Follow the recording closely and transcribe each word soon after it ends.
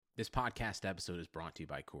This podcast episode is brought to you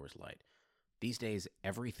by Coors Light. These days,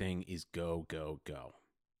 everything is go, go, go.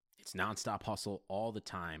 It's nonstop hustle all the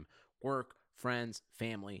time. Work, friends,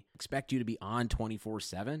 family expect you to be on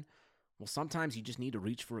 24/7. Well, sometimes you just need to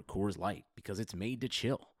reach for a Coors Light because it's made to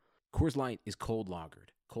chill. Coors Light is cold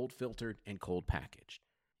lagered, cold filtered, and cold packaged.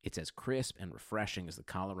 It's as crisp and refreshing as the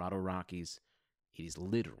Colorado Rockies. It is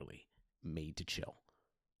literally made to chill.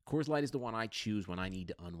 Coors Light is the one I choose when I need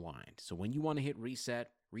to unwind. So when you want to hit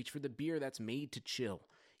reset, reach for the beer that's made to chill.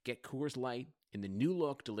 Get Coors Light in the new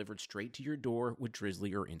look delivered straight to your door with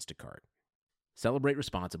Drizzly or Instacart. Celebrate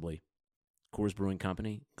responsibly. Coors Brewing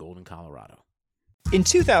Company, Golden, Colorado. In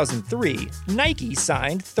 2003, Nike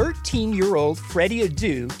signed 13-year-old Freddie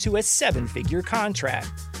Adu to a 7-figure contract.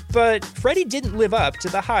 But Freddie didn't live up to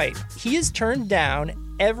the hype. He has turned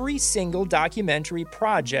down every single documentary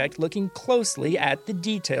project looking closely at the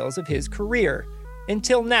details of his career.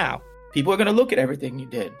 Until now. People are going to look at everything you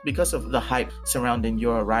did because of the hype surrounding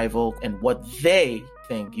your arrival and what they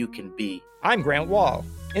think you can be. I'm Grant Wall,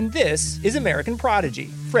 and this is American Prodigy,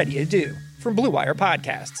 Freddie Adu, from Blue Wire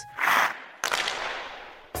Podcasts.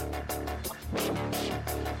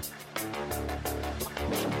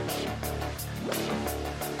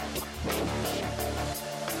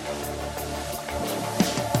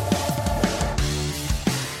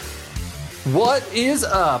 What is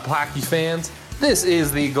up, hockey fans? This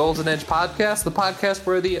is the Golden Edge Podcast, the podcast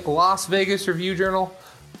where the Las Vegas Review Journal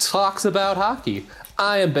talks about hockey.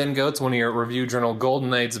 I am Ben Goetz, one of your Review Journal Golden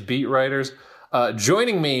Knights beat writers.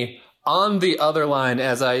 Joining me on the other line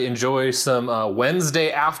as I enjoy some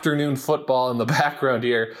Wednesday afternoon football in the background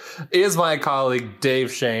here is my colleague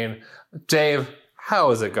Dave Shane. Dave, how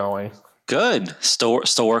is it going? Good. Still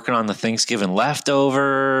working on the Thanksgiving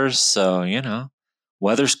leftovers, so,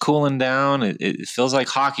 weather's cooling down. It feels like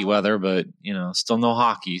hockey weather, but still no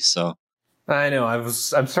hockey. So I know I'm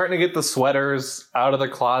starting to get the sweaters out of the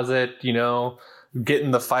closet. Getting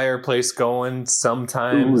the fireplace going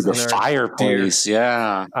sometimes. Ooh, the fireplace,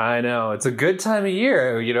 yeah. I know it's a good time of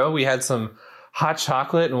year. We had some hot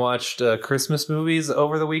chocolate and watched Christmas movies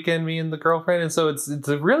over the weekend, me and the girlfriend, and so it's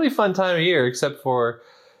a really fun time of year. Except for,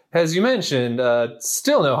 as you mentioned,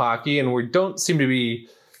 still no hockey, and we don't seem to be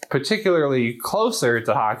particularly closer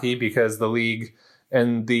to hockey because the league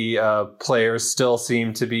and the players still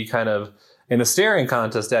seem to be kind of in a staring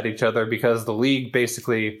contest at each other because the league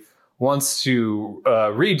basically wants to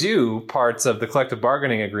redo parts of the collective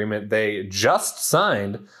bargaining agreement they just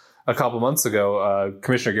signed a couple months ago.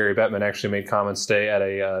 Commissioner Gary Bettman actually made comments today at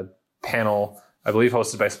a panel, I believe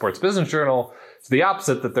hosted by Sports Business Journal. It's the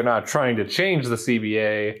opposite, that they're not trying to change the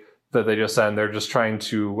CBA that they just signed. They're just trying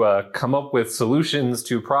to come up with solutions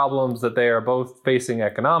to problems that they are both facing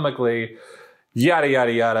economically. Yada,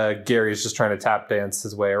 yada, yada. Gary's just trying to tap dance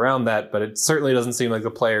his way around that, but it certainly doesn't seem like the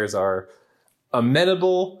players are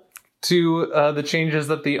amenable to the changes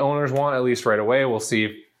that the owners want, at least right away. We'll see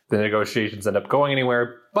if the negotiations end up going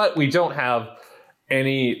anywhere, but we don't have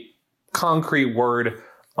any concrete word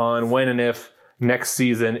on when and if next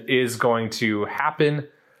season is going to happen.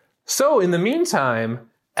 So in the meantime,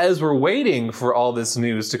 as we're waiting for all this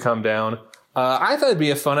news to come down, I thought it'd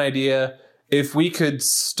be a fun idea if we could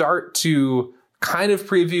start to kind of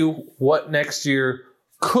preview what next year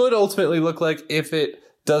could ultimately look like if it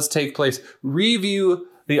does take place. Review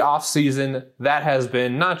the offseason that has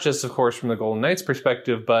been, not just, of course, from the Golden Knights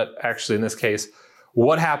perspective, but actually in this case,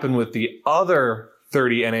 what happened with the other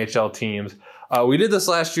 30 NHL teams. We did this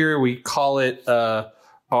last year. We call it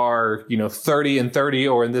our 30 and 30,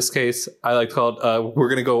 or in this case, I like to call it, we're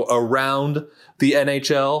going to go around the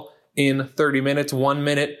NHL in 30 minutes, 1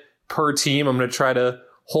 minute per team. I'm going to try to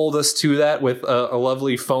hold us to that with a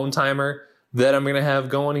lovely phone timer that I'm going to have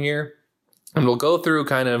going here. And we'll go through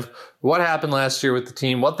kind of what happened last year with the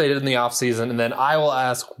team, what they did in the offseason, and then I will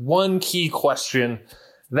ask one key question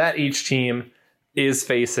that each team is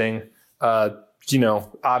facing.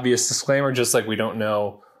 Obvious disclaimer, just like we don't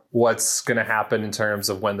know what's going to happen in terms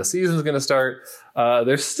of when the season's going to start.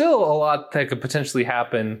 There's still a lot that could potentially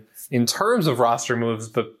happen in terms of roster moves,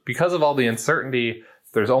 but because of all the uncertainty,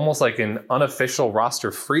 there's almost like an unofficial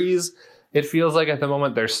roster freeze. It feels like at the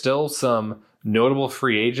moment there's still some notable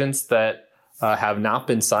free agents that have not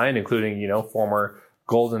been signed, including, former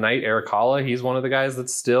Golden Knight Erik Haula. He's one of the guys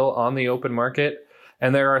that's still on the open market.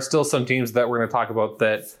 And there are still some teams that we're going to talk about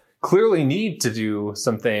that clearly need to do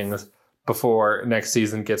some things before next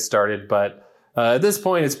season gets started. But at this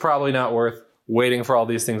point, it's probably not worth waiting for all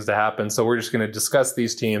these things to happen. So we're just going to discuss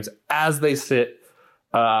these teams as they sit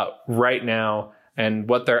right now and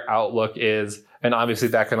what their outlook is. And obviously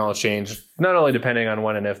that can all change, not only depending on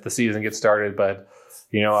when and if the season gets started, but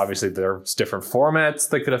Obviously there's different formats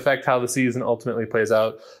that could affect how the season ultimately plays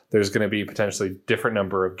out. There's going to be potentially different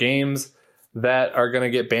number of games that are going to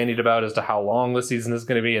get bandied about as to how long the season is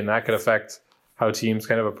going to be, and that could affect how teams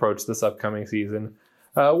kind of approach this upcoming season.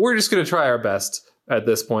 We're just going to try our best at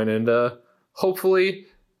this point, and hopefully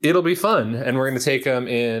it'll be fun. And we're going to take them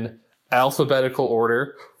in alphabetical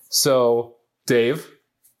order. So, Dave,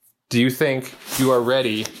 do you think you are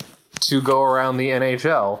ready to go around the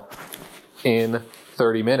NHL in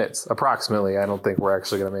 30 minutes, approximately? I don't think we're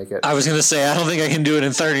actually going to make it. I was going to say, I don't think I can do it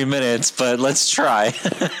in 30 minutes, but let's try.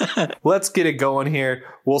 Let's get it going here.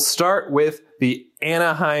 We'll start with the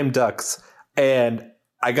Anaheim Ducks. And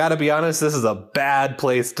I got to be honest, this is a bad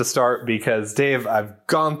place to start because, Dave, I've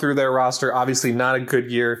gone through their roster. Obviously not a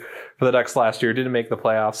good year for the Ducks last year. Didn't make the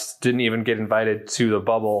playoffs. Didn't even get invited to the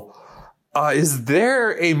bubble. Is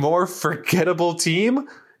there a more forgettable team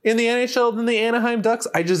in the NHL than the Anaheim Ducks?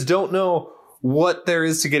 I just don't know what there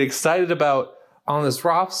is to get excited about on this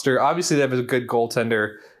roster. Obviously, they have a good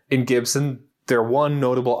goaltender in Gibson. Their one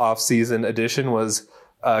notable offseason addition was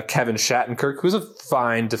Kevin Shattenkirk, who's a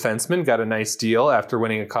fine defenseman, got a nice deal after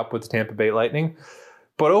winning a cup with the Tampa Bay Lightning.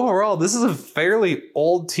 But overall, this is a fairly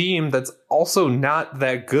old team that's also not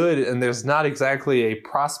that good, and there's not exactly a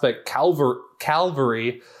prospect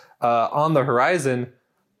cavalry on the horizon.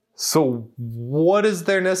 So what is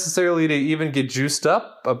there necessarily to even get juiced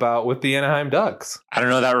up about with the Anaheim Ducks? I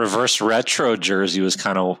don't know. That reverse retro jersey was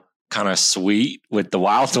kind of sweet with the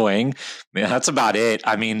Wild Wing. Man, that's about it.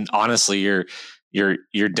 I mean, honestly, you're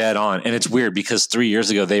dead on. And it's weird because 3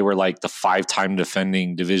 years ago, they were like the 5-time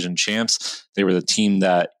defending division champs. They were the team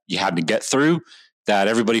that you had to get through, that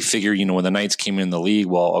everybody figured, when the Knights came in the league,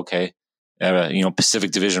 well, okay,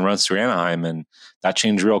 Pacific Division runs through Anaheim, and that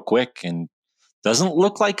changed real quick. And doesn't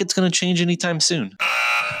look like it's going to change anytime soon.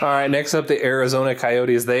 All right, next up, the Arizona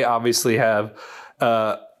Coyotes. They obviously have,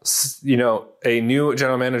 a new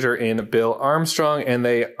general manager in Bill Armstrong, and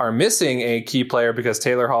they are missing a key player because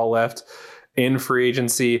Taylor Hall left in free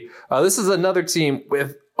agency. This is another team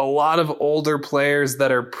with a lot of older players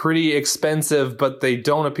that are pretty expensive, but they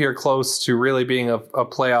don't appear close to really being a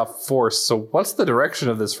playoff force. So what's the direction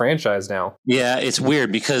of this franchise now? Yeah, it's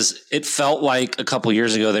weird because it felt like a couple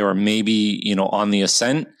years ago they were maybe, on the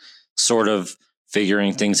ascent, sort of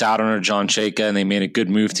figuring things out under John Chayka, and they made a good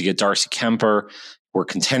move to get Darcy Kemper. We're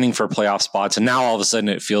contending for playoff spots, and now all of a sudden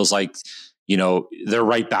it feels like, they're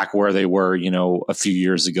right back where they were, a few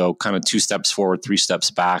years ago, kind of 2 steps forward, 3 steps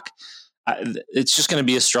back. It's just going to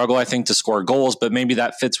be a struggle, I think, to score goals, but maybe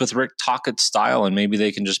that fits with Rick Tocchet's style, and maybe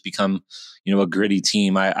they can just become, a gritty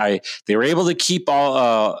team. They were able to keep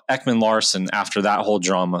all Ekman Larson after that whole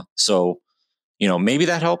drama, so maybe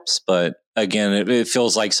that helps. But again, it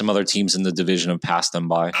feels like some other teams in the division have passed them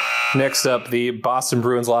by. Next up, the Boston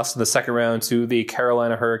Bruins lost in the second round to the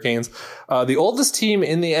Carolina Hurricanes, the oldest team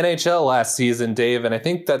in the NHL last season, Dave, and I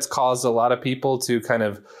think that's caused a lot of people to kind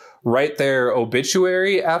of write their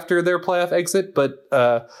obituary after their playoff exit. But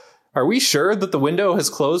are we sure that the window has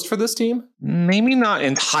closed for this team? Maybe not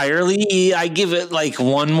entirely. I give it like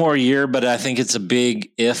one more year, but I think it's a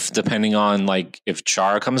big if, depending on like if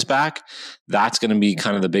Chara comes back. That's going to be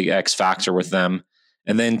kind of the big X factor with them.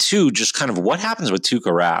 And then 2, just kind of what happens with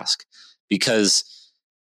Tuukka Rask, because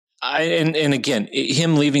and again,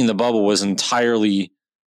 him leaving the bubble was entirely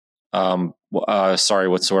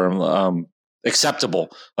acceptable,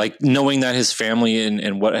 like knowing that his family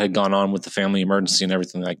and what had gone on with the family emergency and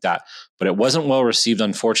everything like that. But it wasn't well received,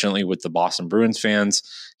 unfortunately, with the Boston Bruins fans.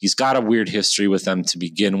 He's got a weird history with them to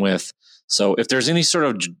begin with. So if there's any sort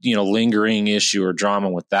of, lingering issue or drama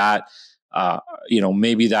with that,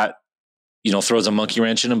 maybe that, throws a monkey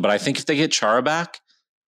wrench in him. But I think if they get Chara back,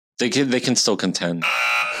 they can still contend.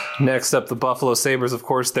 Next up, the Buffalo Sabres, of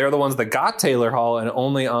course, they're the ones that got Taylor Hall and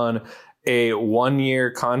only on a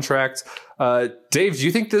 1-year contract. Dave, do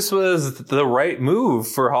you think this was the right move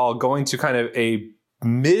for Hall, going to kind of a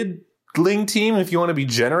middling team, if you want to be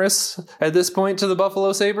generous at this point, to the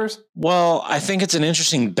Buffalo Sabres? Well, I think it's an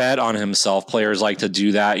interesting bet on himself. Players like to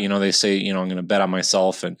do that. They say, I'm going to bet on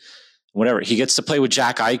myself and whatever. He gets to play with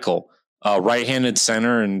Jack Eichel, right-handed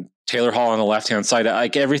center, and Taylor Hall on the left-hand side.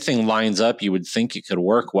 Like everything lines up. You would think it could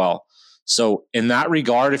work well. So in that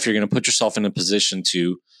regard, if you're going to put yourself in a position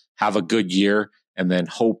to have a good year and then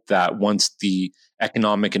hope that once the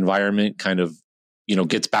economic environment kind of,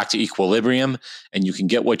 gets back to equilibrium and you can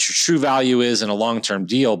get what your true value is in a long-term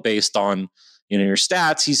deal based on, your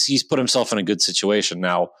stats, he's put himself in a good situation.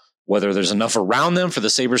 Now, whether there's enough around them for the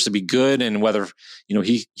Sabres to be good and whether,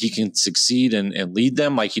 he can succeed and lead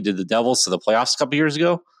them like he did the Devils to the playoffs a couple years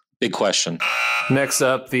ago, big question. Next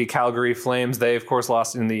up, the Calgary Flames. They, of course,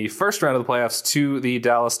 lost in the first round of the playoffs to the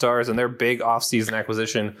Dallas Stars, and their big offseason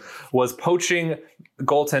acquisition was poaching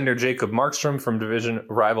goaltender Jacob Markstrom from division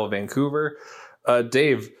rival Vancouver.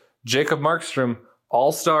 Dave, Jacob Markstrom,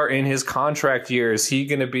 all-star in his contract year. Is he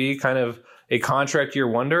going to be kind of a contract year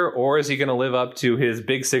wonder, or is he going to live up to his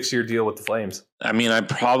big 6-year deal with the Flames? I mean, I'd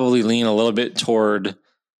probably lean a little bit toward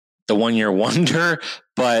the 1-year wonder,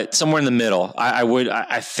 but somewhere in the middle.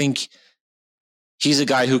 I think he's a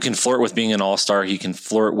guy who can flirt with being an all-star. He can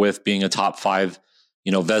flirt with being a top 5,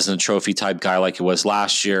 Vezina Trophy type guy like it was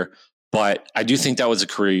last year. But I do think that was a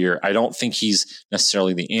career year. I don't think he's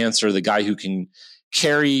necessarily the answer, the guy who can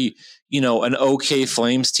carry, an okay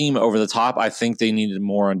Flames team over the top. I think they needed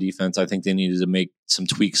more on defense. I think they needed to make some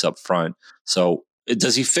tweaks up front. So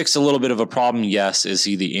does he fix a little bit of a problem? Yes. Is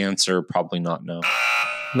he the answer? Probably not, no.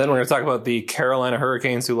 And then we're going to talk about the Carolina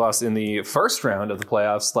Hurricanes, who lost in the first round of the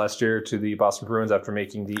playoffs last year to the Boston Bruins after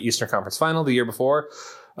making the Eastern Conference Final the year before.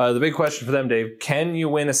 The big question for them, Dave, can you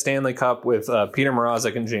win a Stanley Cup with Peter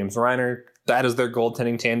Mrazek and James Reimer? That is their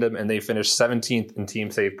goaltending tandem, and they finished 17th in team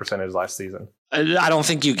save percentage last season. I don't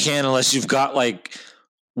think you can unless you've got like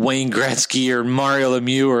Wayne Gretzky or Mario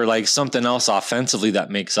Lemieux or like something else offensively that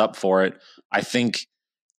makes up for it. I think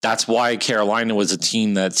that's why Carolina was a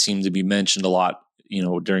team that seemed to be mentioned a lot,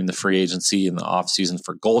 during the free agency and the offseason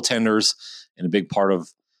for goaltenders, and a big part of,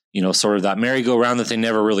 sort of that merry-go-round that they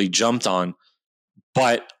never really jumped on.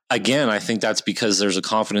 But again, I think that's because there's a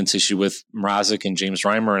confidence issue with Mrazek and James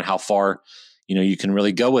Reimer and how far, you can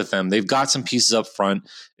really go with them. They've got some pieces up front.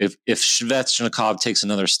 If Svechnikov takes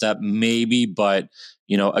another step, maybe, but,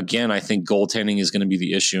 again, I think goaltending is going to be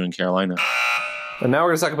the issue in Carolina. And now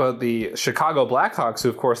we're going to talk about the Chicago Blackhawks, who,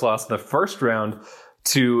 of course, lost in the first round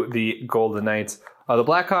to the Golden Knights. The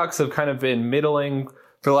Blackhawks have kind of been middling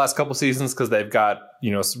for the last couple seasons because they've got,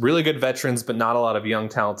 really good veterans, but not a lot of young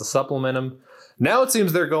talent to supplement them. Now it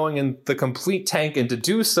seems they're going in the complete tank, and to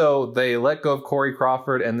do so, they let go of Corey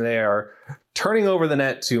Crawford, and they are turning over the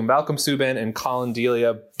net to Malcolm Subban and Colin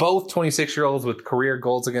Delia, both 26-year-olds with career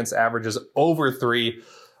goals against averages over 3.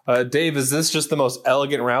 Dave, is this just the most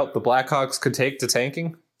elegant route the Blackhawks could take to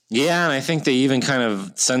tanking? Yeah, and I think they even kind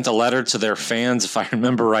of sent a letter to their fans, if I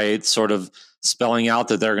remember right, sort of spelling out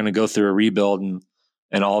that they're going to go through a rebuild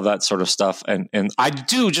and all of that sort of stuff. And I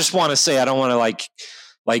do just want to say, I don't want to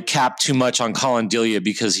like cap too much on Colin Delia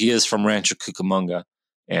because he is from Rancho Cucamonga,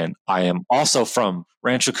 and I am also from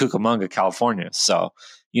Rancho Cucamonga, California. So,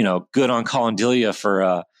 good on Colin Delia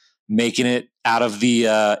for making it out of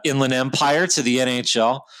the Inland Empire to the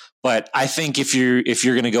NHL. But I think if you're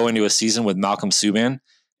going to go into a season with Malcolm Subban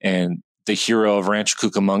and the hero of Rancho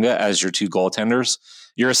Cucamonga as your two goaltenders,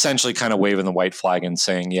 you're essentially kind of waving the white flag and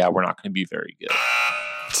saying, yeah, we're not going to be very good.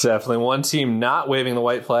 Definitely. One team not waving the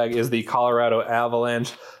white flag is the Colorado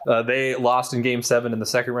Avalanche. They lost in Game 7 in the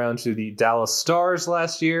second round to the Dallas Stars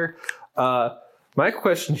last year. My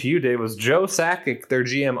question to you, Dave, was Joe Sakic, their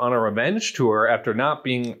GM, on a revenge tour after not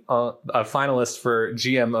being a finalist for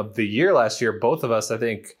GM of the year last year? Both of us, I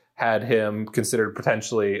think, had him considered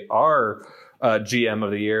potentially our GM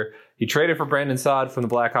of the year. He traded for Brandon Saad from the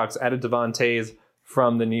Blackhawks, added Devon Toews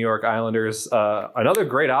from the New York Islanders. Another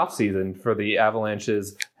great offseason for the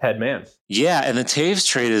Avalanche's head man. Yeah, and the Toews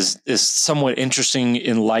trade is somewhat interesting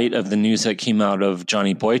in light of the news that came out of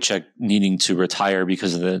Johnny Boychuk needing to retire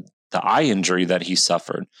because of the eye injury that he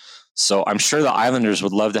suffered. So I'm sure the Islanders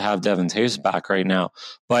would love to have Devon Toews back right now.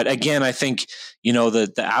 But again, I think,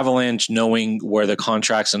 the Avalanche knowing where the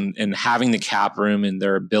contracts and having the cap room and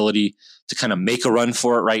their ability to kind of make a run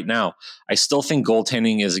for it right now, I still think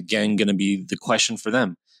goaltending is, again, going to be the question for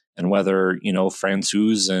them. And whether,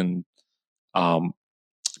 Francouz and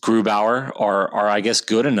Grubauer are, I guess,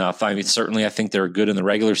 good enough. I mean, certainly I think they're good in the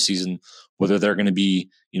regular season. Whether they're going to be,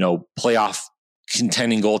 playoff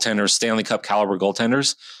contending goaltenders, Stanley Cup caliber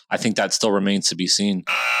goaltenders, I think that still remains to be seen.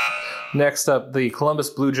 Next up, the Columbus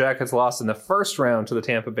Blue Jackets lost in the first round to the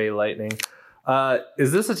Tampa Bay Lightning.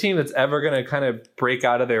 Is this a team that's ever going to kind of break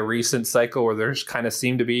out of their recent cycle where there's kind of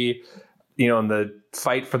seem to be, in the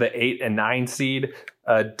fight for the 8 and 9 seed?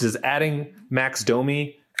 Does adding Max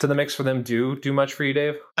Domi to the mix for them do much for you,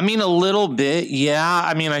 Dave? I mean, a little bit, yeah.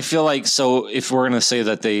 I mean, I feel like, so if we're going to say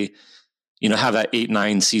that they have that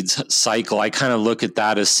 8-9 seeds cycle, I kind of look at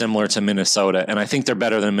that as similar to Minnesota. And I think they're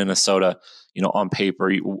better than Minnesota, on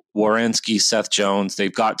paper. Werenski, Seth Jones,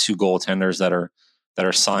 they've got two goaltenders that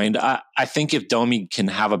are signed. I think if Domi can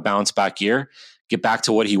have a bounce back year, get back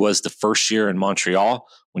to what he was the first year in Montreal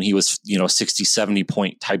when he was, 60, 70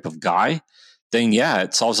 point type of guy, then yeah,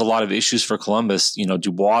 it solves a lot of issues for Columbus.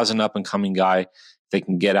 Dubois is an up and coming guy. They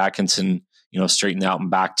can get Atkinson, straighten out and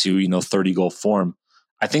back to 30 goal form.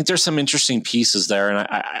 I think there's some interesting pieces there, and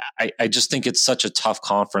I just think it's such a tough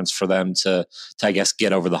conference for them to I guess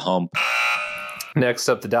get over the hump. Next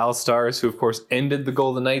up, the Dallas Stars, who of course ended the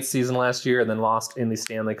Golden Knights season last year and then lost in the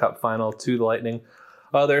Stanley Cup final to the Lightning.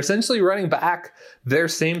 They're essentially running back their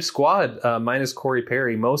same squad, minus Corey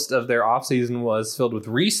Perry. Most of their offseason was filled with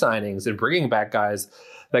re-signings and bringing back guys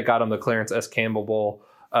that got them the Clarence S. Campbell Bowl.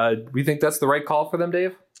 We think that's the right call for them,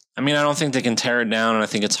 Dave? I mean, I don't think they can tear it down, and I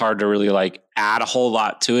think it's hard to really add a whole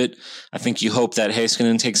lot to it. I think you hope that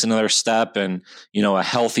Heiskanen takes another step, and a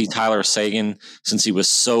healthy Tyler Seguin, since he was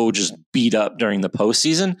so just beat up during the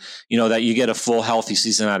postseason, that you get a full healthy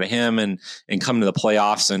season out of him and come to the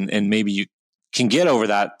playoffs, and maybe you can get over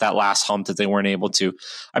that last hump that they weren't able to.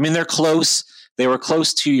 I mean, they're close. They were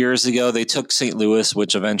close 2 years ago. They took St. Louis,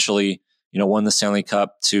 which eventually won the Stanley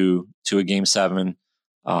Cup to a Game 7.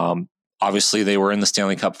 Obviously, they were in the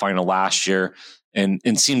Stanley Cup final last year and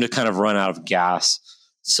seemed to kind of run out of gas.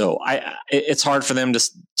 So it's hard for them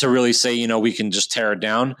to really say, we can just tear it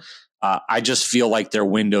down. I just feel like their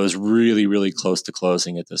window is really, really close to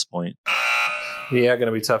closing at this point. Yeah, going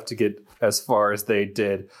to be tough to get as far as they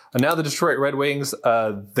did. And now the Detroit Red Wings,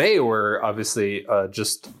 they were obviously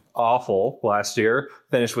just awful last year.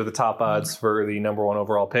 Finished with the top odds for the number 1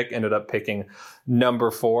 overall pick. Ended up picking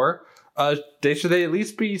number 4. Should they at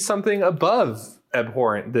least be something above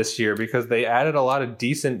abhorrent this year, because they added a lot of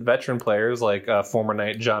decent veteran players like former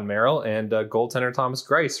Knight John Merrill and goaltender Thomas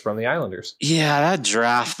Greiss from the Islanders. Yeah, that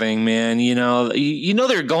draft thing, man.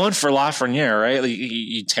 They're going for Lafreniere, right?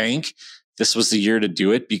 You tank. This was the year to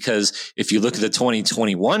do it, because if you look at the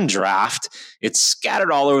 2021 draft, it's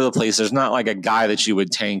scattered all over the place. There's not a guy that you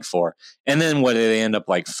would tank for. And then what did they end up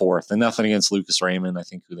 4th? And nothing against Lucas Raymond, I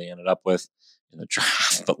think, who they ended up with in the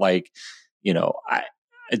draft, but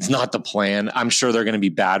it's not the plan. I'm sure they're going to be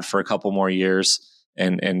bad for a couple more years,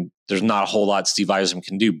 and there's not a whole lot Steve Yzerman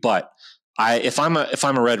can do. But if I'm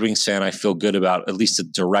a Red Wings fan, I feel good about at least the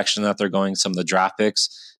direction that they're going, some of the draft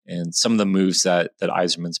picks, and some of the moves that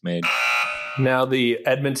Yzerman's made. Now the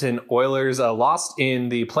Edmonton Oilers lost in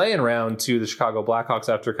the play-in round to the Chicago Blackhawks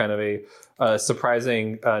after kind of a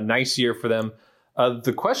surprising nice year for them.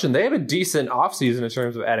 The question, they have a decent offseason in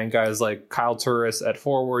terms of adding guys like Kyle Turris at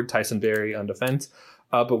forward, Tyson Barrie on defense.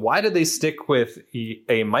 But why did they stick with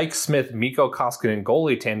a Mike Smith, Mikko Koskinen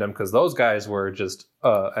goalie tandem? Because those guys were just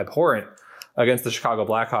abhorrent against the Chicago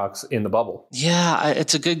Blackhawks in the bubble. Yeah,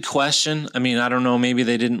 it's a good question. I mean, I don't know. Maybe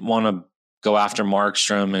they didn't want to go after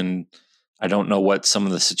Markstrom, and I don't know what some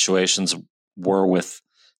of the situations were with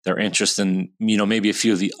their interest in, maybe a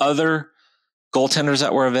few of the other goaltenders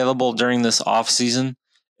that were available during this offseason,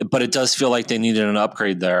 but it does feel like they needed an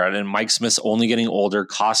upgrade there. And Mike Smith's only getting older.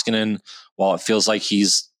 Koskinen, while it feels like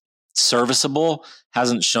he's serviceable,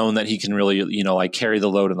 hasn't shown that he can really, carry the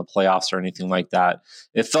load in the playoffs or anything like that.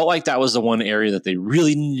 It felt like that was the one area that they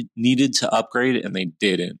really needed to upgrade, and they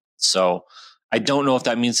didn't. So I don't know if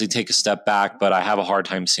that means they take a step back, but I have a hard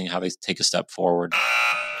time seeing how they take a step forward.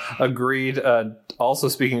 Agreed. Also,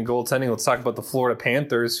 speaking of goaltending, let's talk about the Florida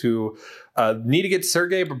Panthers, who need to get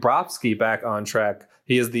Sergei Bobrovsky back on track.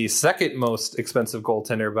 He is the second most expensive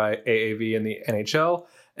goaltender by AAV in the NHL,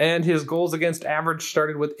 and his goals against average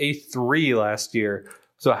started with a 3 last year.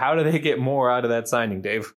 So how do they get more out of that signing,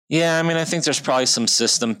 Dave? Yeah, I mean, I think there's probably some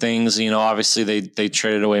system things. Obviously they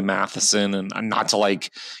traded away Matheson, and not to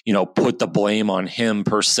put the blame on him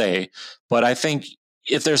per se, but I think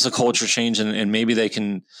if there's a culture change and maybe they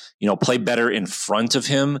can, play better in front of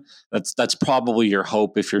him, that's probably your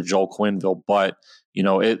hope if you're Joel Quenneville. But,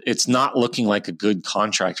 it's not looking like a good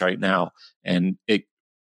contract right now, and it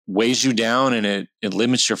weighs you down, and it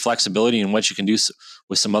limits your flexibility and what you can do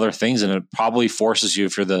with some other things. And it probably forces you,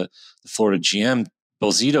 if you're the Florida GM,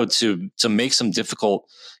 Bill Zito, to make some difficult,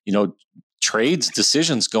 trades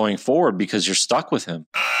decisions going forward, because you're stuck with him.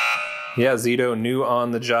 Yeah, Zito new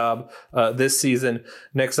on the job this season.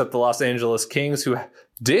 Next up, the Los Angeles Kings, who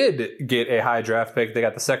did get a high draft pick. They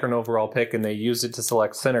got the 2nd overall pick, and they used it to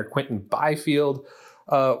select center Quentin Byfield.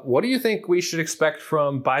 What do you think we should expect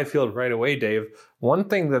from Byfield right away, Dave? One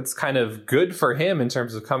thing that's kind of good for him in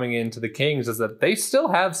terms of coming into the Kings is that they still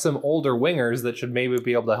have some older wingers that should maybe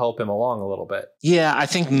be able to help him along a little bit. Yeah, I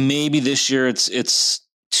think maybe this year it's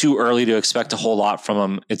too early to expect a whole lot from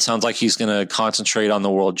him. It sounds like he's going to concentrate on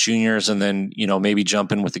the World Juniors, and then, maybe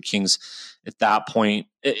jump in with the Kings at that point.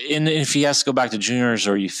 And if he has to go back to juniors,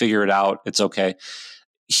 or you figure it out, it's okay.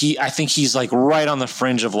 I think he's right on the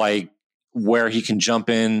fringe of where he can jump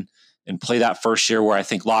in and play that first year, where I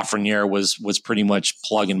think Lafreniere was pretty much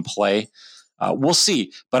plug and play. We'll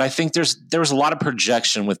see. But I think there was a lot of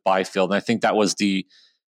projection with Byfield, and I think that was the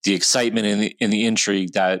the excitement and the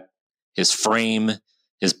intrigue that his frame,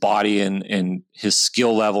 his body, and his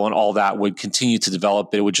skill level and all that would continue to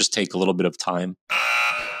develop. It would just take a little bit of time.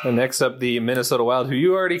 And next up, the Minnesota Wild, who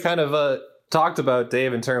you already kind of talked about,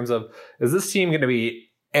 Dave, in terms of, is this team going to be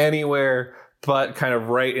anywhere but kind of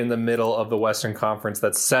right in the middle of the Western Conference,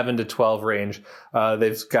 that 7-12 range?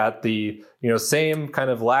 They've got the same kind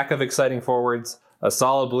of lack of exciting forwards, a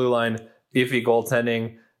solid blue line, iffy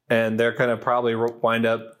goaltending, and they're going to probably wind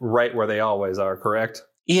up right where they always are, correct?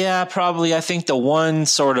 Yeah, probably. I think the one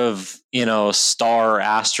sort of, star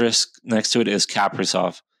asterisk next to it is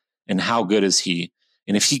Kaprizov. And how good is he?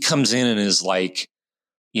 And if he comes in and is like,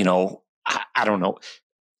 I don't know.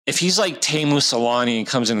 If he's like Teemu Selanne and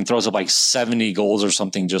comes in and throws up like 70 goals or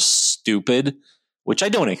something just stupid, which I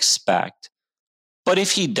don't expect. But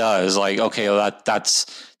if he does, like, okay, well,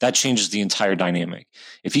 that changes the entire dynamic.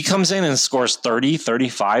 If he comes in and scores 30,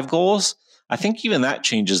 35 goals, I think even that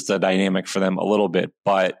changes the dynamic for them a little bit.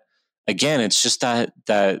 But again, it's just that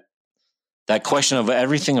question of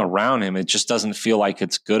everything around him. It just doesn't feel like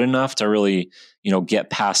it's good enough to really, get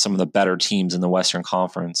past some of the better teams in the Western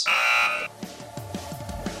Conference.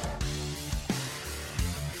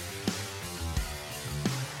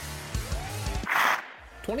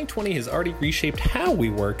 "2020 has already reshaped how we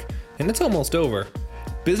work, and it's almost over.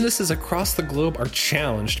 Businesses across the globe are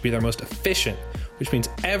challenged to be their most efficient, which means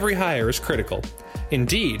every hire is critical.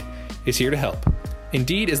 Indeed is here to help.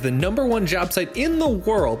 Indeed is the #1 job site in the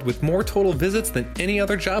world with more total visits than any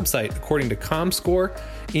other job site, according to ComScore.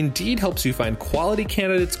 Indeed helps you find quality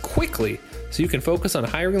candidates quickly, so you can focus on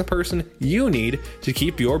hiring the person you need to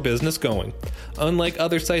keep your business going. Unlike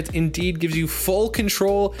other sites, Indeed gives you full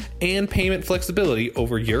control and payment flexibility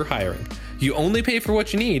over your hiring. You only pay for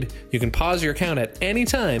what you need, you can pause your account at any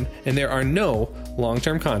time, and there are no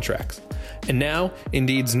long-term contracts. And now,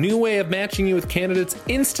 Indeed's new way of matching you with candidates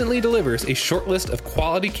instantly delivers a short list of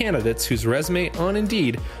quality candidates whose resume on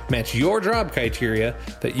Indeed match your job criteria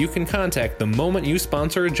that you can contact the moment you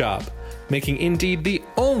sponsor a job, making Indeed the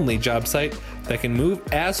only job site that can move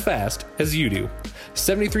as fast as you do.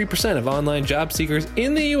 73% of online job seekers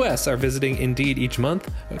in the US are visiting Indeed each month,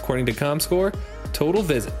 according to ComScore total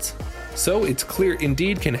visits. So it's clear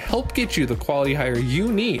Indeed can help get you the quality hire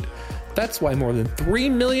you need. That's why more than 3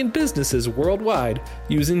 million businesses worldwide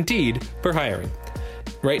use Indeed for hiring.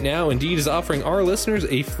 Right now, Indeed is offering our listeners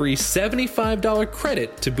a free $75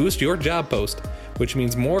 credit to boost your job post, which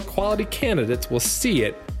means more quality candidates will see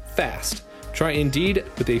it fast. Try Indeed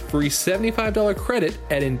with a free $75 credit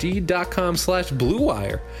at Indeed.com/Blue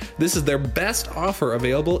Wire. This is their best offer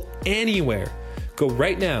available anywhere. Go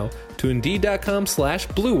right now to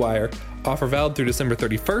Indeed.com/Blue Wire. Offer valid through December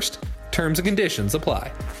 31st. Terms and conditions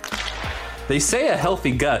apply. They say a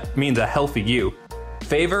healthy gut means a healthy you.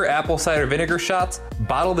 Favor apple cider vinegar shots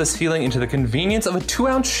bottle this feeling into the convenience of a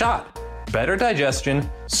 2-ounce shot. Better digestion,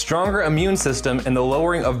 stronger immune system, and the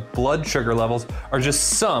lowering of blood sugar levels are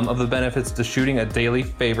just some of the benefits to shooting a daily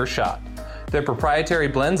Favor shot. Their proprietary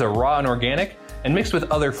blends are raw and organic and mixed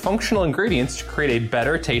with other functional ingredients to create a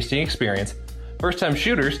better tasting experience. First-time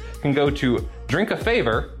shooters can go to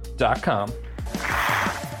drinkafavor.com.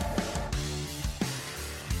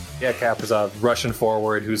 Yeah, Kaprizov, Russian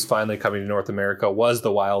forward who's finally coming to North America, was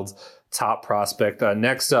the Wild's top prospect.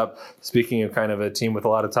 Next up, speaking of kind of a team with a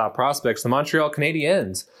lot of top prospects, the Montreal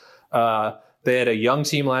Canadiens. They had a young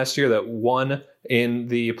team last year that won in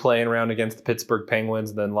the play-in round against the Pittsburgh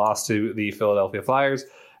Penguins, then lost to the Philadelphia Flyers.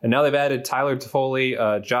 And now they've added Tyler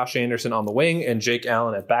Toffoli, Josh Anderson on the wing, and Jake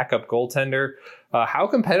Allen at backup goaltender. How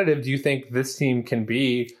competitive do you think this team can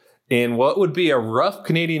be in what would be a rough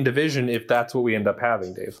Canadian division if that's what we end up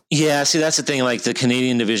having, Dave? Yeah, see, that's the thing. Like, the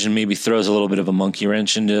Canadian division maybe throws a little bit of a monkey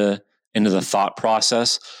wrench into the thought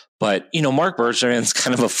process. But, Mark Bergevin's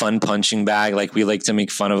kind of a fun punching bag. Like, we like to make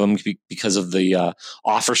fun of him because of the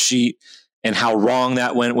offer sheet and how wrong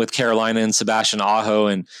that went with Carolina and Sebastian Aho.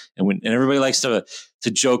 And everybody likes to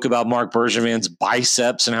joke about Mark Bergevin's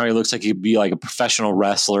biceps and how he looks like he'd be like a professional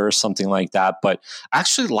wrestler or something like that. But I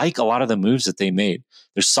actually like a lot of the moves that they made.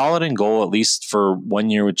 They're solid in goal, at least for 1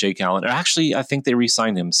 year with Jake Allen. Actually, I think they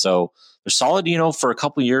re-signed him. So they're solid, for a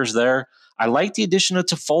couple years there. I like the addition of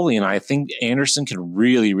Toffoli, and I think Anderson can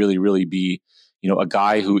really, really, really be, a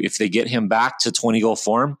guy who, if they get him back to 20-goal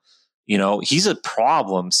form, he's a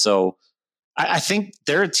problem. So I think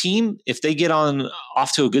they're a team, if they get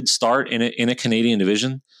off to a good start in a Canadian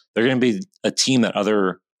division, they're going to be a team that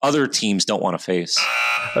other teams don't want to face.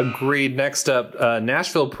 Agreed. Next up,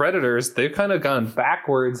 Nashville Predators. They've kind of gone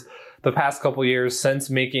backwards the past couple years since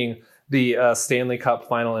making the Stanley Cup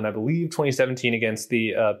final in, I believe, 2017 against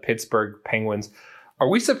the Pittsburgh Penguins. are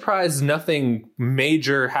we surprised nothing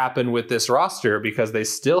major happened with this roster? Because they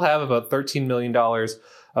still have about $13 million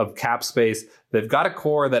of cap space. They've got a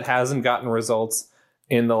core that hasn't gotten results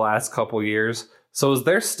in the last couple years. So is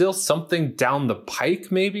there still something down the pike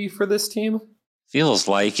maybe for this team? Feels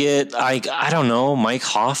like it. I don't know. Mike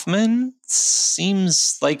Hoffman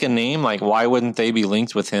seems like a name. Like, why wouldn't they be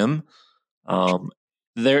linked with him?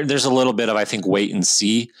 There's a little bit of, I think, wait and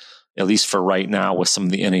see, at least for right now, with some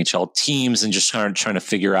of the NHL teams, and just trying to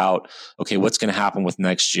figure out, okay, what's going to happen with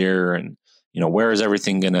next year, and where is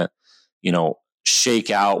everything going to shake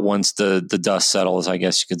out once the dust settles, I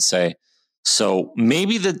guess you could say. So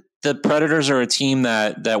maybe the Predators are a team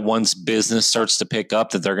that once business starts to pick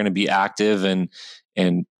up, that they're going to be active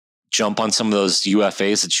and jump on some of those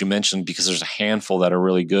UFAs that you mentioned, because there's a handful that are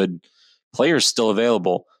really good players still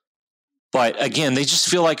available. But again, they just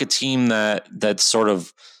feel like a team that's sort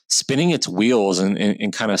of spinning its wheels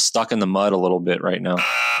and kind of stuck in the mud a little bit right now.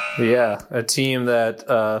 Yeah, a team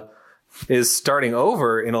that is starting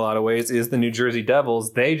over in a lot of ways is the New Jersey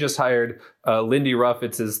Devils. They just hired Lindy Ruff.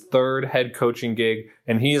 It's his third head coaching gig,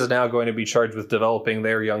 and he is now going to be charged with developing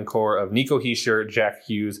their young core of Nico Hischier, Jack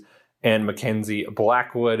Hughes, and Mackenzie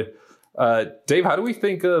Blackwood. Dave, how do we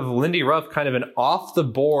think of Lindy Ruff? Kind of an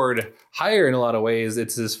off-the-board hire in a lot of ways.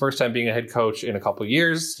 It's his first time being a head coach in a couple of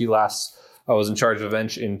years. He last was in charge of a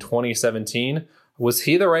bench in 2017. Was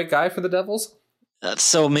he the right guy for the Devils?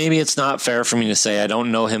 So maybe it's not fair for me to say I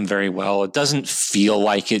don't know him very well. It doesn't feel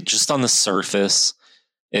like it just on the surface.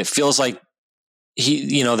 It feels like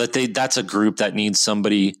that's a group that needs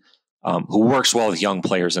somebody who works well with young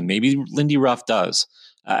players, and maybe Lindy Ruff does.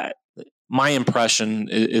 My impression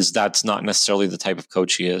is that's not necessarily the type of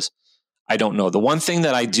coach he is. I don't know. The one thing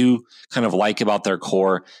that I do kind of like about their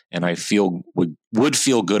core, and I feel would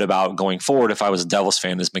feel good about going forward if I was a Devils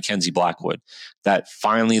fan, is Mackenzie Blackwood. That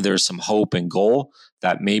finally there's some hope and goal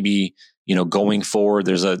that maybe, going forward,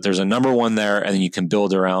 there's a number one there, and then you can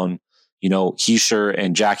build around, Hischier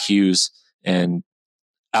and Jack Hughes and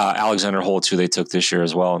Alexander Holtz, who they took this year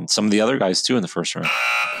as well, and some of the other guys too in the first round.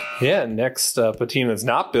 Yeah, next up, a team that's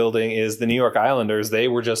not building is the New York Islanders. They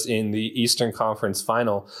were just in the Eastern Conference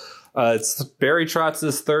Final. It's Barry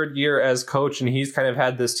Trotz's third year as coach, and he's kind of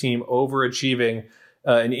had this team overachieving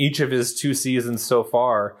in each of his 2 seasons so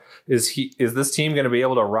far. Is this team going to be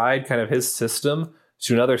able to ride kind of his system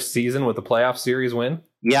to another season with the playoff series win?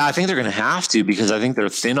 Yeah, I think they're going to have to, because I think they're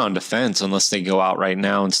thin on defense unless they go out right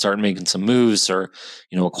now and start making some moves or,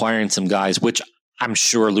 acquiring some guys, which I'm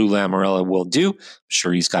sure Lou Lamoriello will do. I'm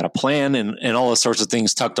sure he's got a plan and all those sorts of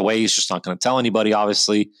things tucked away. He's just not going to tell anybody,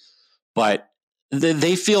 obviously. But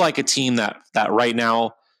they feel like a team that right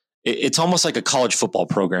now, it's almost like a college football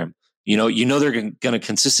program. They're going to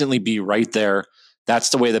consistently be right there. That's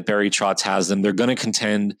the way that Barry Trotz has them. They're going to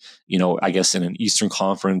contend, I guess in an Eastern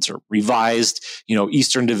Conference or revised,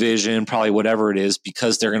 Eastern Division, probably whatever it is,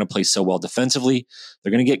 because they're going to play so well defensively.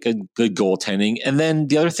 They're going to get good goaltending. And then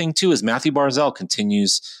the other thing too is Matthew Barzal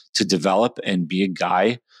continues to develop and be a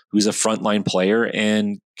guy who's a frontline player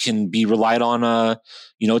and can be relied on,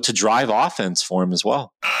 to drive offense for him as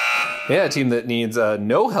well. Yeah, a team that needs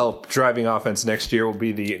no help driving offense next year will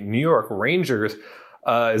be the New York Rangers.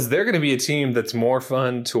 Is there going to be a team that's more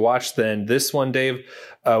fun to watch than this one, Dave?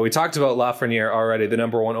 We talked about Lafreniere already, the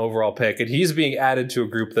number 1 overall pick, and he's being added to a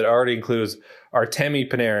group that already includes Artemi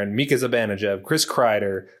Panarin, Mika Zibanejad, Chris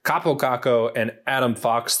Kreider, Kaapo Kakko, and Adam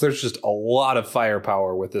Fox. There's just a lot of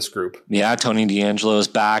firepower with this group. Yeah, Tony DeAngelo is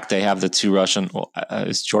back. They have the 2 Russian.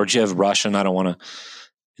 Is Georgiev Russian? I don't want to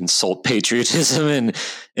insult patriotism and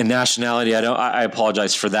nationality. I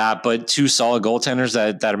apologize for that, but 2 solid goaltenders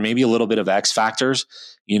that are maybe a little bit of X factors,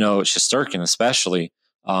 Shesterkin especially.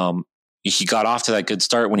 He got off to that good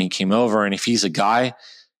start when he came over. And if he's a guy,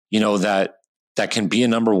 that can be a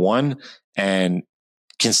number 1 and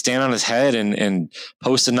can stand on his head and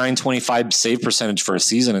post a 925 save percentage for a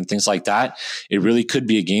season and things like that, it really could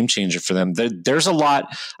be a game changer for them. There's a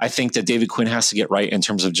lot, I think, that David Quinn has to get right in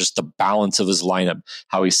terms of just the balance of his lineup,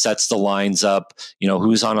 how he sets the lines up,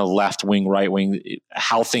 who's on a left wing, right wing,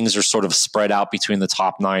 how things are sort of spread out between the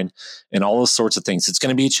top 9 and all those sorts of things. It's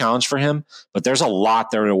going to be a challenge for him, but there's a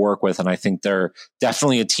lot there to work with. And I think they're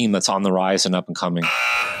definitely a team that's on the rise and up and coming.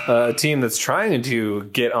 A team that's trying to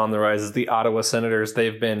get on the rise is the Ottawa Senators.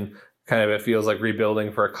 They've been kind of, it feels like,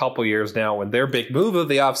 rebuilding for a couple years now, when their big move of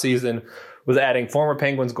the offseason was adding former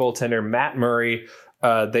Penguins goaltender Matt Murray.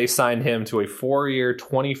 They signed him to a 4-year,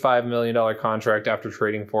 $25 million contract after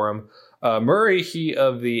trading for him. Murray, he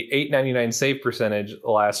of the .899 save percentage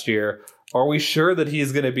last year, Are we sure that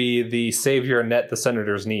he's going to be the savior net the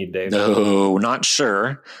Senators need, Dave? No, not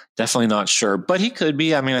sure. Definitely not sure. But he could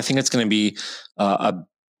be. I mean, I think it's going to be a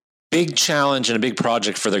big challenge and a big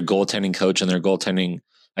project for their goaltending coach and their goaltending,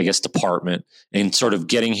 I guess, department, and sort of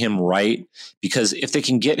getting him right. Because if they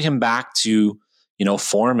can get him back to,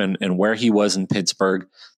 form and where he was in Pittsburgh,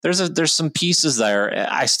 there's some pieces there.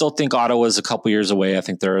 I still think Ottawa's a couple years away. I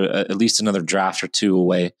think they're at least another draft or two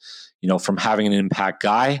away, from having an impact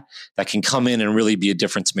guy that can come in and really be a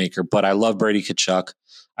difference maker. But I love Brady Tkachuk.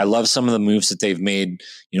 I love some of the moves that they've made,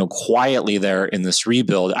 quietly there in this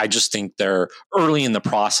rebuild. I just think they're early in the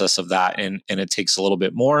process of that, and it takes a little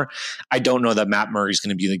bit more. I don't know that Matt Murray is going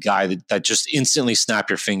to be the guy that just instantly snap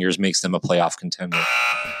your fingers, makes them a playoff contender.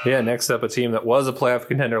 Yeah, next up, a team that was a playoff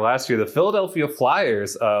contender last year, the Philadelphia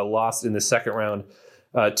Flyers, lost in the second round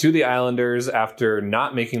to the Islanders after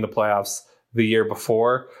not making the playoffs the year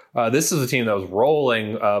before. This is a team that was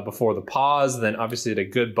rolling before the pause, then obviously had a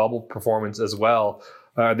good bubble performance as well.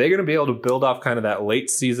 Are they going to be able to build off kind of that late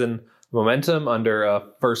season momentum under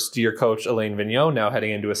first-year coach Alain Vigneault, now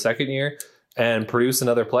heading into a second year, and produce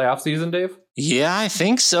another playoff season, Dave? Yeah, I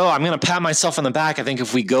think so. I'm going to pat myself on the back. I think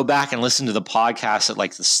if we go back and listen to the podcast at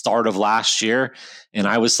like the start of last year, and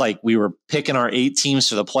I was like, we were picking our 8 teams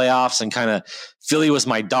for the playoffs, and kind of Philly was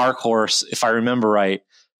my dark horse, if I remember right.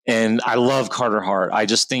 And I love Carter Hart. I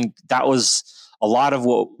just think that was a lot of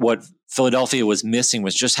what Philadelphia was missing,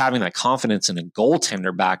 was just having that confidence in a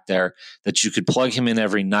goaltender back there that you could plug him in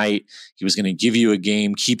every night. He was going to give you a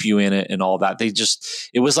game, keep you in it, and all that.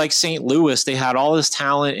 It was like St. Louis. They had all this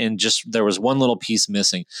talent, and just there was one little piece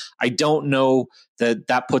missing. I don't know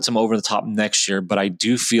that puts them over the top next year, but I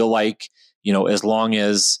do feel like, as long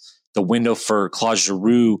as the window for Claude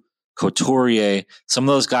Giroux, Couturier, some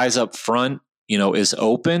of those guys up front, is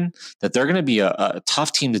open, that they're going to be a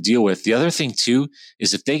tough team to deal with. The other thing too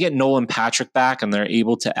is if they get Nolan Patrick back and they're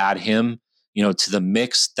able to add him, to the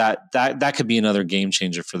mix, that could be another game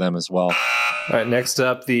changer for them as well. All right, next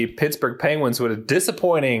up, the Pittsburgh Penguins with a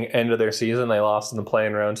disappointing end of their season. They lost in the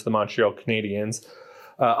play-in round to the Montreal Canadiens.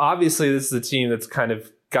 Obviously, this is a team that's kind of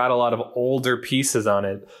got a lot of older pieces on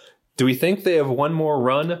it. Do we think they have one more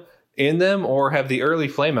run in them, or have the early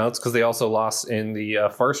flameouts, because they also lost in the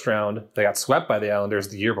first round, they got swept by the Islanders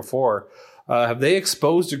the year before, have they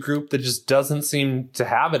exposed a group that just doesn't seem to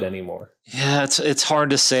have it anymore? Yeah, it's hard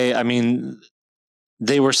to say. I mean,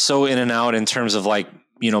 they were so in and out in terms of like,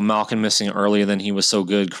 Malkin missing early, and then he was so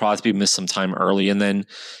good. Crosby missed some time early, and then,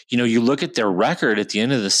 you look at their record at the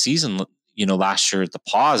end of the season, last year at the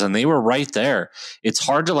pause, and they were right there. It's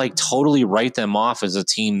hard to like totally write them off as a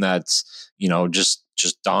team that's,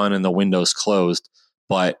 just done and the window's closed.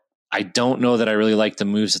 But I don't know that I really like the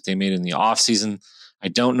moves that they made in the offseason. I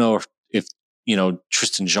don't know if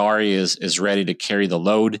Tristan Jarry is ready to carry the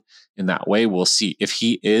load in that way. We'll see. If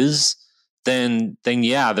he is, then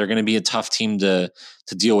yeah, they're going to be a tough team to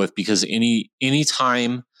deal with, because any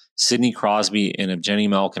time Sidney Crosby and Evgeny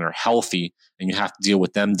Malkin are healthy and you have to deal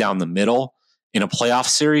with them down the middle in a playoff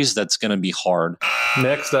series, that's going to be hard.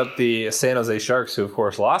 Next up, the San Jose Sharks, who of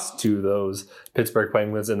course lost to those Pittsburgh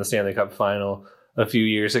Penguins in the Stanley Cup final a few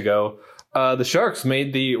years ago. The Sharks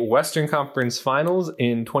made the Western Conference Finals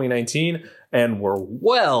in 2019 and were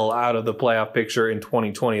well out of the playoff picture in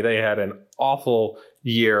 2020. They had an awful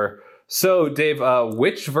year. So, Dave,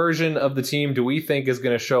 which version of the team do we think is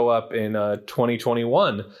going to show up in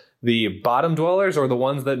 2021? The bottom dwellers or the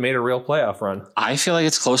ones that made a real playoff run? I feel like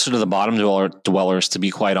it's closer to the bottom dwellers, to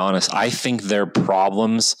be quite honest. I think their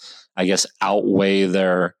problems, I guess, outweigh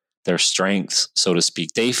their strengths, so to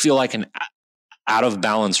speak. They feel like an out of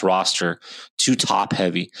balance roster, too top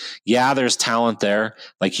heavy. Yeah, there's talent there,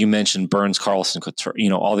 like you mentioned, Burns, Carlson,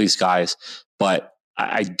 all these guys, but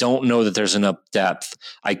I don't know that there's enough depth.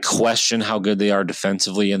 I question how good they are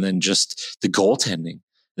defensively, and then just the goaltending.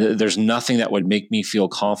 There's nothing that would make me feel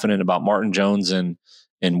confident about Martin Jones and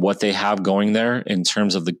what they have going there in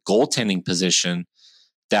terms of the goaltending position,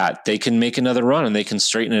 that they can make another run and they can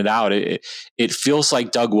straighten it out. It feels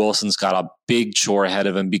like Doug Wilson's got a big chore ahead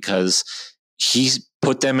of him, because he's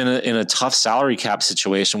put them in a tough salary cap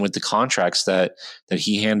situation with the contracts that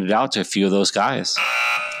he handed out to a few of those guys.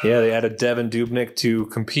 Yeah, they added Devin Dubnyk to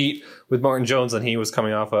compete with Martin Jones, and he was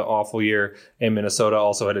coming off an awful year in Minnesota.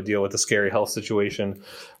 Also had to deal with a scary health situation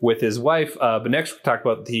with his wife. But next, we'll talk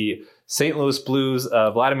about the St. Louis Blues.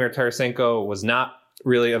 Vladimir Tarasenko was not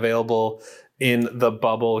really available in the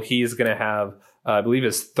bubble. He's going to have, I believe,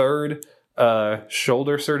 his third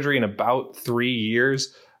shoulder surgery in about 3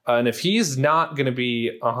 years. And if he's not going to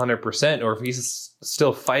be 100%, or if he's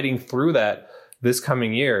still fighting through that this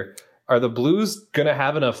coming year, are the Blues going to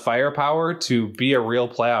have enough firepower to be a real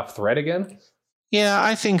playoff threat again? Yeah,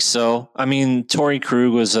 I think so. I mean, Torrey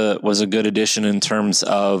Krug was a good addition in terms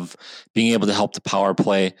of being able to help the power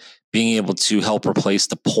play, being able to help replace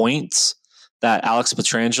the points that Alex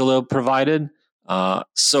Pietrangelo provided.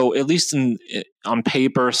 So at least on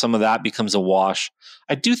paper, some of that becomes a wash.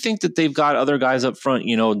 I do think that they've got other guys up front.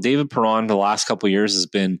 You know, David Perron the last couple of years has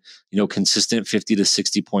been, consistent 50 to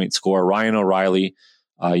 60 point scorer. Ryan O'Reilly,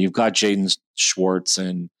 you've got Jaden Schwartz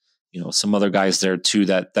and, some other guys there too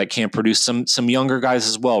that can produce some younger guys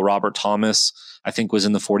as well. Robert Thomas, I think, was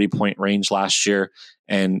in the 40-point range last year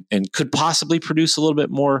and could possibly produce a little bit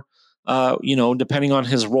more, depending on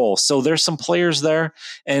his role. So there's some players there,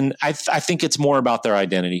 and I think it's more about their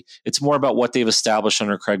identity. It's more about what they've established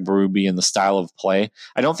under Craig Berube and the style of play.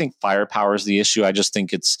 I don't think firepower is the issue. I just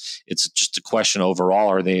think it's just a question overall.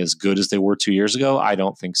 Are they as good as they were 2 years ago? I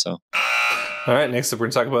don't think so. All right, next up, we're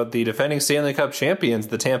going to talk about the defending Stanley Cup champions,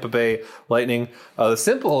 the Tampa Bay Lightning. The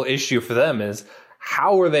simple issue for them is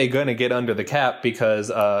how are they going to get under the cap?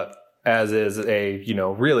 Because as is a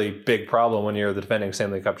really big problem when you're the defending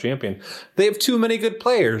Stanley Cup champion, they have too many good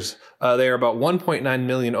players. They are about 1.9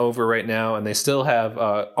 million over right now, and they still have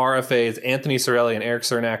RFAs, Anthony Cirelli and Eric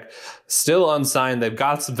Cernak, still unsigned. They've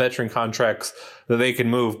got some veteran contracts that they can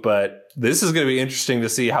move, but this is going to be interesting to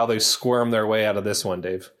see how they squirm their way out of this one,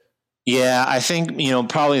 Dave. Yeah, I think,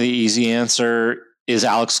 probably the easy answer is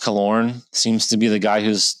Alex Killorn seems to be the guy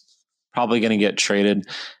who's probably going to get traded.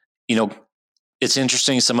 It's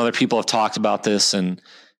interesting. Some other people have talked about this, and,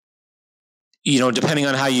 depending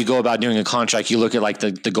on how you go about doing a contract, you look at like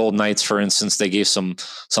the Golden Knights, for instance, they gave some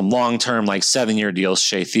long-term, like 7-year deals,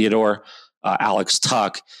 Shea Theodore, Alex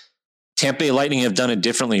Tuck. Tampa Bay Lightning have done it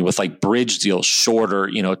differently with like bridge deals, shorter,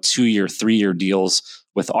 2-year, 3-year deals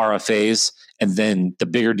with RFAs. And then the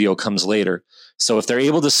bigger deal comes later. So if they're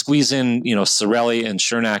able to squeeze in, Cirelli and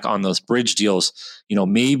Cernak on those bridge deals,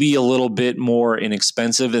 maybe a little bit more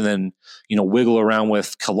inexpensive, and then, wiggle around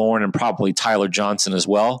with Killorn and probably Tyler Johnson as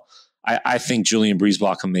well, I think Julian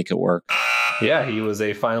Breezeball can make it work. Yeah, he was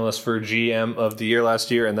a finalist for GM of the year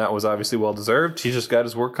last year, and that was obviously well-deserved. He just got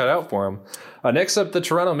his work cut out for him. Next up, the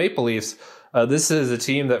Toronto Maple Leafs. This is a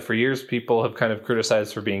team that for years people have kind of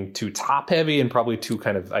criticized for being too top-heavy and probably too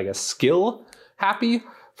kind of, skill-happy,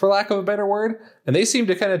 for lack of a better word. And they seem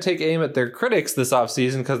to kind of take aim at their critics this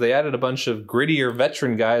offseason because they added a bunch of grittier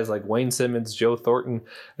veteran guys like Wayne Simmons, Joe Thornton,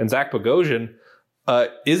 and Zach Bogosian.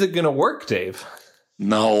 Is it going to work, Dave?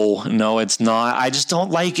 No, it's not. I just don't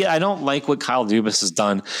like it. I don't like what Kyle Dubas has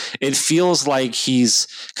done. It feels like he's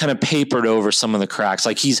kind of papered over some of the cracks.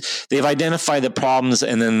 Like they've identified the problems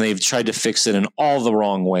and then they've tried to fix it in all the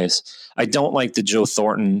wrong ways. I don't like the Joe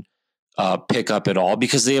Thornton pickup at all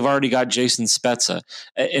because they have already got Jason Spezza.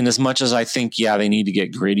 And as much as I think, they need to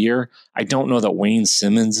get grittier, I don't know that Wayne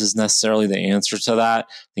Simmons is necessarily the answer to that.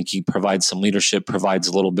 I think he provides some leadership, provides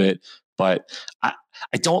a little bit, but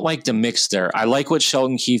I don't like the mix there. I like what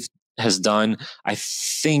Sheldon Keefe has done. I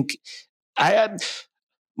think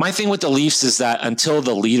my thing with the Leafs is that until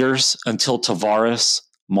Tavares,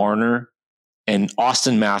 Marner, and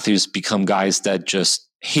Austin Matthews become guys that just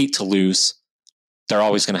hate to lose, they're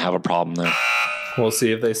always going to have a problem there. We'll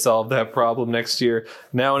see if they solve that problem next year.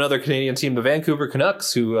 Now another Canadian team, the Vancouver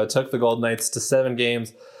Canucks, who took the Golden Knights to 7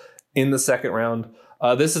 games in the second round.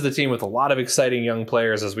 This is a team with a lot of exciting young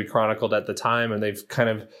players, as we chronicled at the time, and they've kind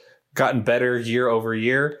of gotten better year over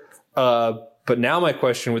year. But now my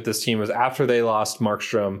question with this team is after they lost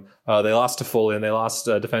Markstrom, they lost to Foley, and they lost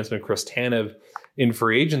defenseman Chris Tanev in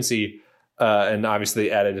free agency, and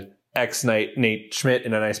obviously added ex-Knight Nate Schmidt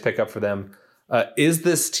in a nice pickup for them. Is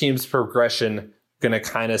this team's progression going to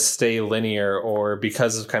kind of stay linear, or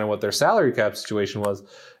because of kind of what their salary cap situation was,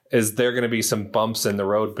 is there going to be some bumps in the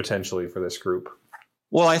road potentially for this group?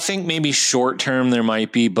 Well, I think maybe short term there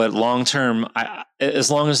might be, but long term,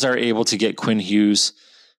 as long as they're able to get Quinn Hughes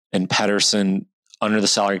and Pettersson under the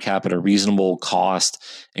salary cap at a reasonable cost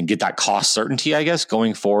and get that cost certainty, I guess,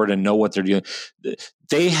 going forward and know what they're doing.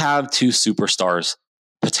 They have 2 superstars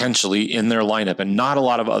potentially in their lineup, and not a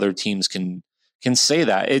lot of other teams can say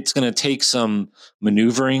that. It's going to take some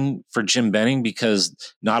maneuvering for Jim Benning because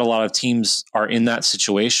not a lot of teams are in that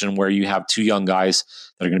situation where you have 2 young guys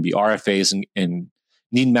that are going to be RFAs and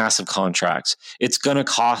need massive contracts. It's going to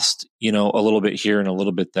cost, a little bit here and a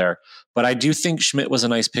little bit there. But I do think Schmidt was a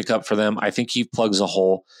nice pickup for them. I think he plugs a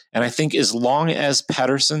hole. And I think as long as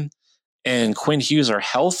Pettersson and Quinn Hughes are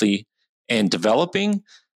healthy and developing,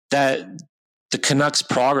 that the Canucks'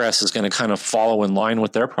 progress is going to kind of follow in line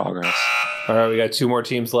with their progress. All right, we got 2 more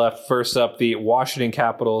teams left. First up, the Washington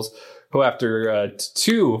Capitals, who after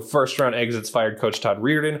 2 first-round exits fired Coach Todd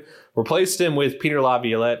Reardon, replaced him with Peter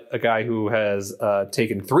Laviolette, a guy who has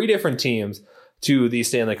taken 3 different teams to the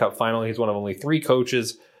Stanley Cup final. He's one of only 3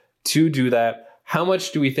 coaches to do that. How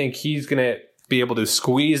much do we think he's going to be able to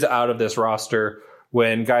squeeze out of this roster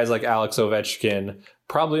when guys like Alex Ovechkin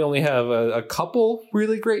probably only have a couple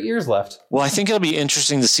really great years left? Well, I think it'll be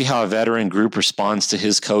interesting to see how a veteran group responds to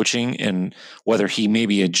his coaching and whether he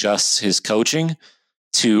maybe adjusts his coaching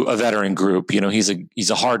to a veteran group. He's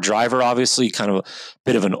a hard driver, obviously, kind of a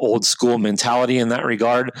bit of an old school mentality in that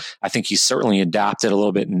regard. I think he's certainly adapted a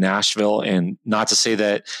little bit in Nashville, and not to say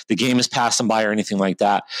that the game has passed him by or anything like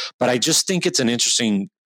that, but I just think it's an interesting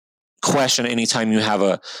question anytime you have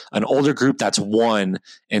an older group that's won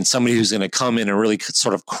and somebody who's going to come in and really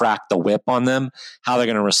sort of crack the whip on them, how they're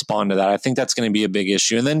going to respond to that. I think that's going to be a big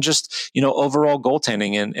issue. And then just, overall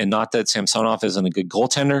goaltending, and not that Samsonov isn't a good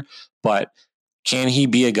goaltender, but can he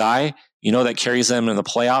be a guy, that carries them in the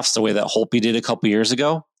playoffs the way that Holtby did a couple years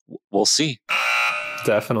ago? We'll see.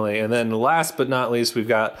 Definitely. And then last but not least, we've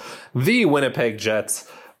got the Winnipeg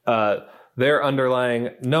Jets. Their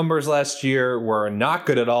underlying numbers last year were not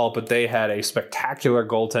good at all, but they had a spectacular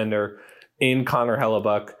goaltender in Connor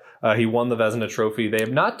Hellebuck. He won the Vezina Trophy. They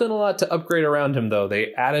have not done a lot to upgrade around him, though.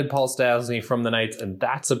 They added Paul Stastny from the Knights, and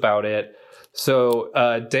that's about it. So,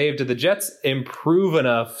 Dave, did the Jets improve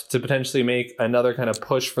enough to potentially make another kind of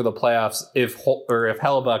push for the playoffs if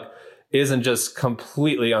Hellebuck isn't just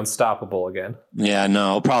completely unstoppable again? Yeah,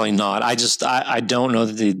 no, probably not. I don't know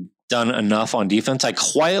that they've done enough on defense. I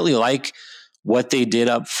quietly like what they did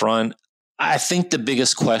up front. I think the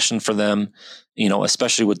biggest question for them,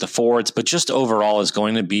 especially with the forwards, but just overall, is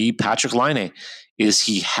going to be Patrik Laine. Is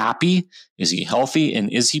he happy? Is he healthy?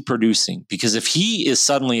 And is he producing? Because if he is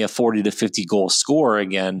suddenly a 40 to 50 goal scorer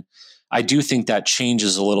again, I do think that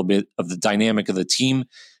changes a little bit of the dynamic of the team.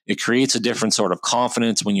 It creates a different sort of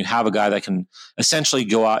confidence when you have a guy that can essentially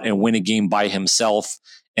go out and win a game by himself,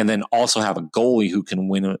 and then also have a goalie who can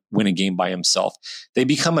win a game by himself. They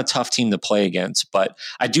become a tough team to play against, but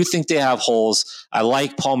I do think they have holes. I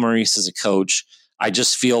like Paul Maurice as a coach. I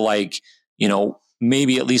just feel like,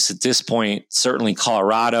 maybe at least at this point, certainly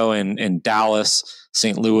Colorado and Dallas,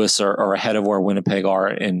 St. Louis are ahead of where Winnipeg are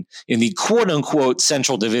in the quote-unquote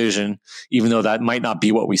Central Division, even though that might not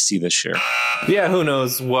be what we see this year. Yeah, who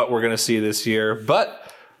knows what we're going to see this year, but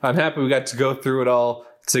I'm happy we got to go through it all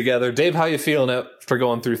together. Dave, how you feeling for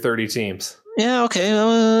going through 30 teams? Yeah, okay.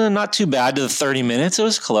 Not too bad to the 30 minutes. It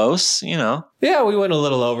was close, Yeah, we went a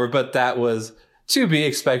little over, but that was to be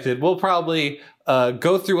expected. We'll probably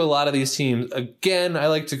go through a lot of these teams. Again, I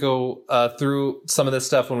like to go through some of this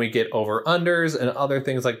stuff when we get over-unders and other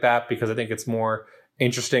things like that, because I think it's more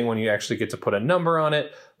interesting when you actually get to put a number on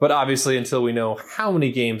it. But obviously, until we know how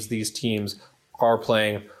many games these teams are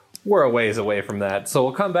playing, we're a ways away from that. So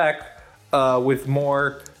we'll come back with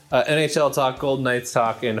more NHL talk, Golden Knights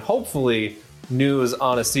talk, and hopefully news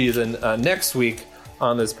on a season next week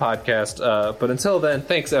on this podcast. But until then,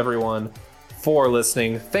 thanks everyone for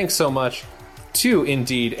listening. Thanks so much to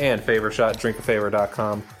Indeed and FavorShot,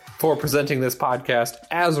 drinkafavor.com, for presenting this podcast.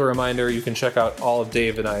 As a reminder, you can check out all of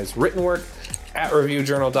Dave and I's written work at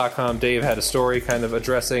reviewjournal.com. Dave had a story kind of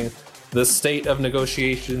addressing the state of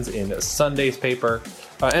negotiations in Sunday's paper.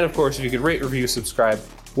 And of course, if you could rate, review, subscribe,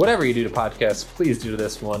 whatever you do to podcasts, please do to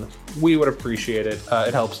this one. We would appreciate it.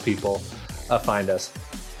 It helps people find us.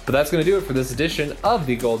 But that's going to do it for this edition of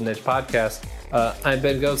the Golden Edge Podcast. I'm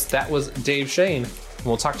Ben Ghost. That was Dave Shane. And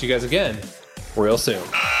we'll talk to you guys again real soon.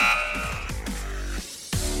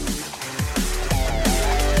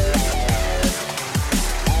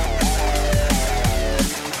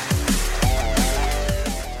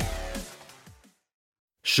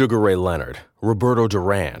 Sugar Ray Leonard, Roberto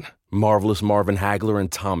Duran, Marvelous Marvin Hagler, and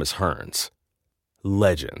Thomas Hearns.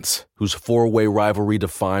 Legends, whose four-way rivalry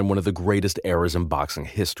defined one of the greatest eras in boxing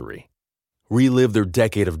history. Relive their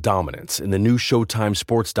decade of dominance in the new Showtime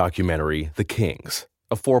sports documentary, The Kings,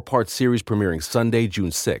 a 4-part series premiering Sunday, June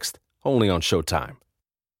 6th, only on Showtime.